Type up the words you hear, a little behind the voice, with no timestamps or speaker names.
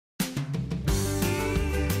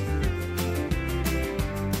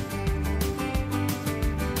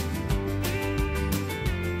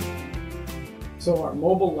So our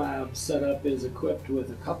mobile lab setup is equipped with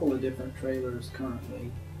a couple of different trailers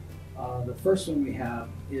currently. The first one we have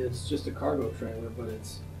is just a cargo trailer, but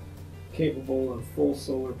it's capable of full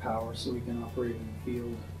solar power so we can operate in the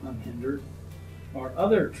field unhindered. Our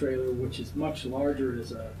other trailer, which is much larger,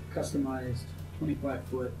 is a customized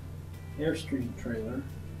 25-foot Airstream trailer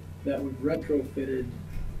that we've retrofitted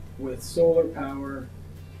with solar power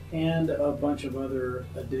and a bunch of other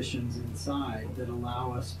additions inside that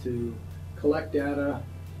allow us to collect data,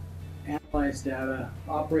 analyze data,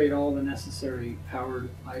 operate all the necessary powered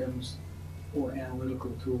items or analytical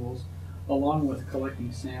tools, along with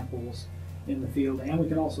collecting samples in the field, and we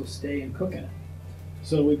can also stay and cook in it.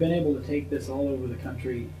 So we've been able to take this all over the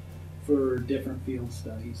country for different field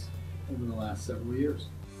studies over the last several years.